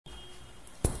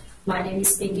My name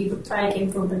is Vikas. I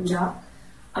came from Punjab.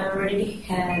 I already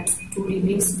had 2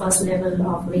 degrees, first level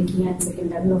of Reiki and second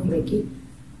level of Reiki.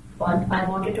 But I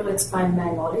wanted to expand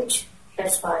my knowledge.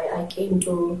 That's why I came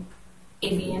to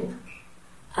AVM.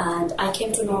 And I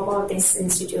came to know about this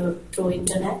institute through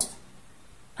internet.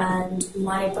 And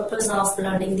my purpose of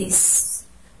learning these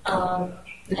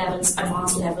levels,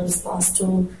 advanced levels, was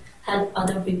to help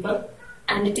other people.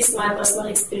 And it is my personal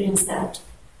experience that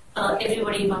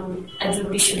everybody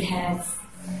should have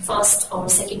first or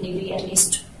second degree at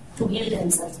least to heal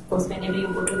themselves. Because whenever you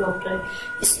go to doctor,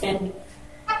 you spend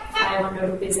 500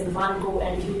 rupees in one go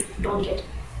and you don't get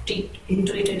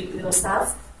treated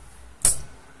yourself.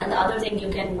 And the other thing, you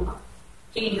can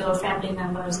heal your family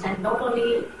members, and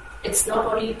it's not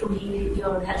only to heal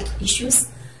your health issues,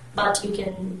 but you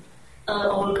can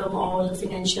overcome all the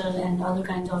financial and other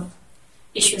kinds of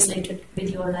issues related with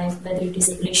your life, whether it is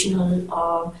relational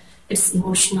or it's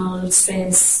emotional,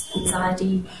 stress,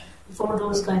 anxiety. For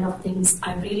those kind of things,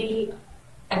 I really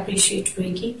appreciate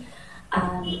Reiki,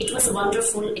 and it was a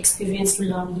wonderful experience to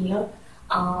learn here.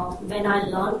 When I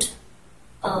learned,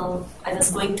 I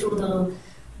was going through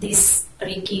these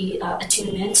Reiki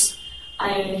achievements.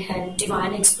 I had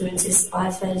divine experiences.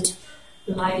 I felt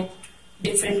light,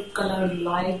 different colored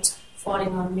light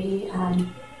falling on me,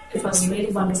 and it was a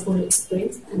really wonderful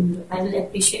experience, and I will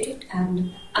appreciate it,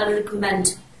 and I will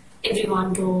recommend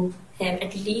everyone to have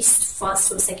at least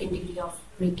first or second degree of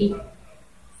Reiki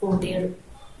for their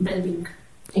well-being.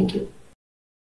 Thank you.